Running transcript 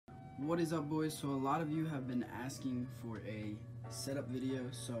What is up, boys? So a lot of you have been asking for a setup video,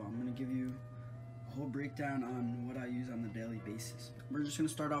 so I'm gonna give you a whole breakdown on what I use on the daily basis. We're just gonna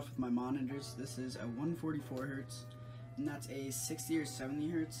start off with my monitors. This is a 144 hertz, and that's a 60 or 70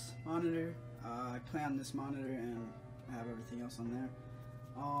 hertz monitor. I play on this monitor and I have everything else on there.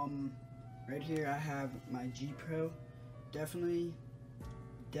 Right here I have my G Pro. Definitely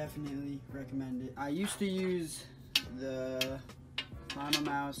recommend it. I used to use the Clown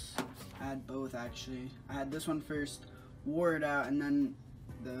mouse. I had both actually. I had this one first, wore it out, and then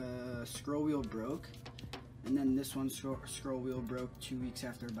the scroll wheel broke, and then this one scroll wheel broke 2 weeks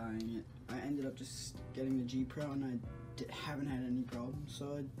after buying it. I ended up just getting the G Pro, and I haven't had any problems,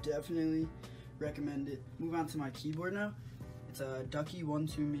 so I definitely recommend it. Move on to my keyboard now. It's a Ducky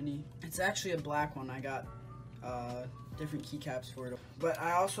 1-2 Mini. It's actually a black one. I got different keycaps for it, but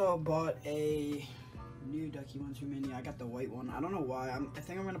I also bought a new Ducky 1-2 Mini. I got the white one. I don't know why. I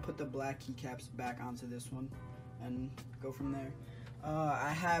think I'm gonna put the black keycaps back onto this one and go from there.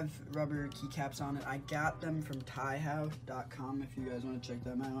 I have rubber keycaps on it. I got them from tiehow.com if you guys want to check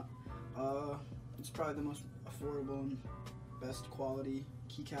them out. It's probably the most affordable and best quality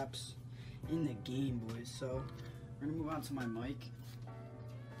keycaps in the game, boys. So we're gonna move on to my mic.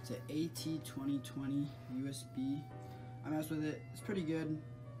 It's an AT2020 USB. I messed with it. It's pretty good.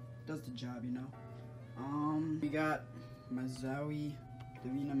 Does the job, you know. We got my Zowie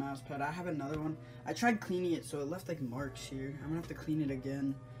Divina mouse pad. I have another one. I tried cleaning it, so it left like marks here. I'm gonna have to clean it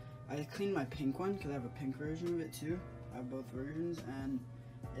again. I cleaned my pink one because I have a pink version of it too. I have both versions, and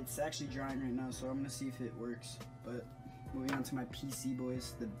it's actually drying right now, so I'm gonna see if it works. But moving on to my PC,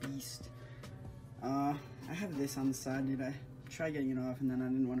 boys, the Beast. I have this on the side, dude. I tried getting it off, and then I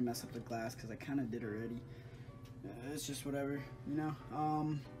didn't want to mess up the glass because I kind of did already. It's just whatever, you know.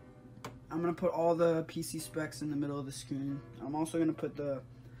 I'm going to put all the PC specs in the middle of the screen. I'm also going to put the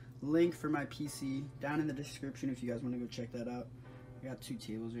link for my PC down in the description if you guys want to go check that out. I got 2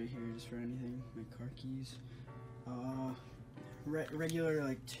 tables right here just for anything. My car keys. Regular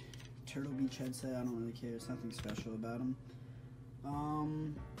like Turtle Beach headset. I don't really care. It's nothing special about them.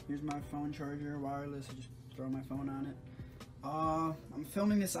 Here's my phone charger, wireless. I just throw my phone on it. I'm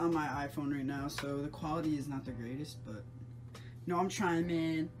filming this on my iPhone right now, so the quality is not the greatest, but no, I'm trying,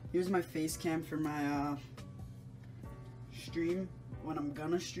 man. Here's my face cam for my stream. When I'm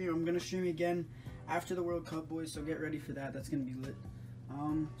gonna stream again after the World Cup, boys, so get ready for that. That's gonna be lit.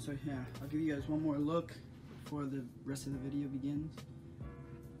 So yeah, I'll give you guys one more look before the rest of the video begins.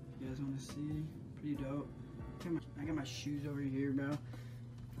 You guys wanna see? Pretty dope. I got my shoes over here, bro.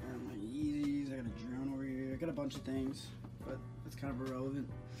 And my Yeezys. I got a drone over here. I got a bunch of things, but it's kind of irrelevant.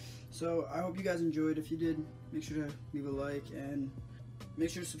 So I hope you guys enjoyed. If you did, make sure to leave a like and make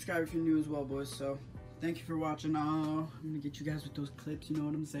sure to subscribe if you're new as well, boys. So thank you for watching. I'm gonna get you guys with those clips, you know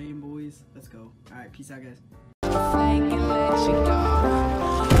what I'm saying, boys. Let's go. All right, peace out, guys. Oh,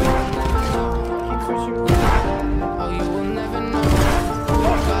 you will never know.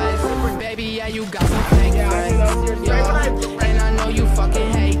 But baby, yeah, you got some fake friends. And I know you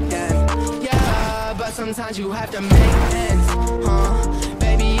fucking hate them. Yeah, but sometimes you have to make ends.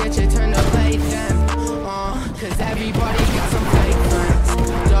 Baby, it's your turn to play them. Cause everybody got some fake friends.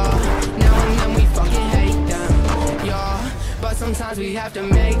 Now and then we fucking hate them. Yeah, but sometimes we have to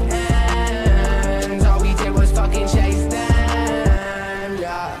make ends. All we did was fucking chase them.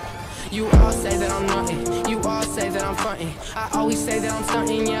 Yeah. You all say that I'm nothing, you all say that I'm frontin'. I always say that I'm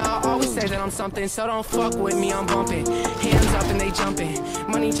stuntin', yeah, I always say that I'm something. So don't fuck with me, I'm bumpin'. Hands up and they jumpin'.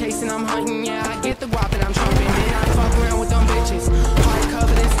 Money chasing, I'm hunting, yeah, I get the guap and I'm trumpin'. Then I fuck around with them bitches, heart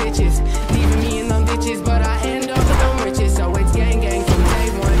covered in stitches, leaving me in them ditches, but I end up with them riches. So it's gang gang from day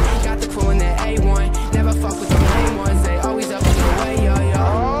one, got the crew in the A1. Never fuck with them lame ones, they always up in the way, yo,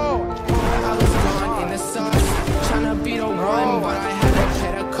 yo. I was gone in the sauce, tryna be the one, but I had to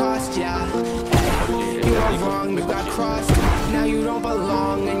pay the cost, yeah. Hey, you were wrong, you got crossed, now you don't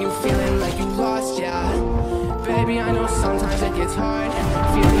belong, and you feeling like you lost, yeah. Baby, I know sometimes it gets hard,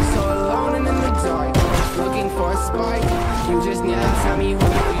 feeling so alone and in the dark, looking for a spark. You just need to tell me who you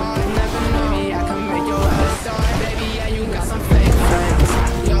are. Never know me, I can make your world a star. Baby, yeah, you got some fake friends,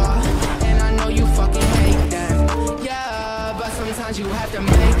 yeah, and I know you fucking hate them. Yeah, but sometimes you have to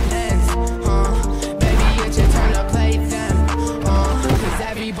make ends, baby, it's your turn to play them, cause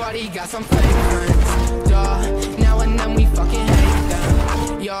everybody got some fake friends, yeah, now and then we fucking hate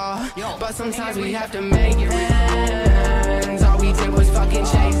them, yeah, but sometimes we have to make ends. All we did was fucking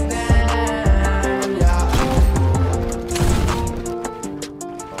chase them.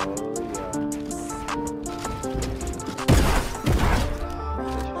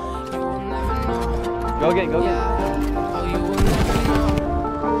 Go get. Oh, you will never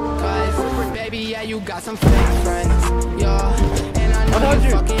know. got some fake friends, yeah. And I know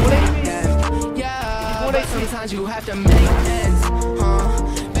you fucking hate them, yeah. But sometimes you have to make ends,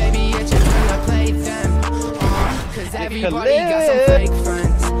 baby, it's just gonna play them, cause everybody got some fake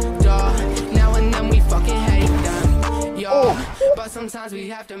friends, yeah. Now and then we fucking hate them, yeah. But sometimes we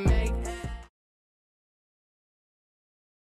have to make ends.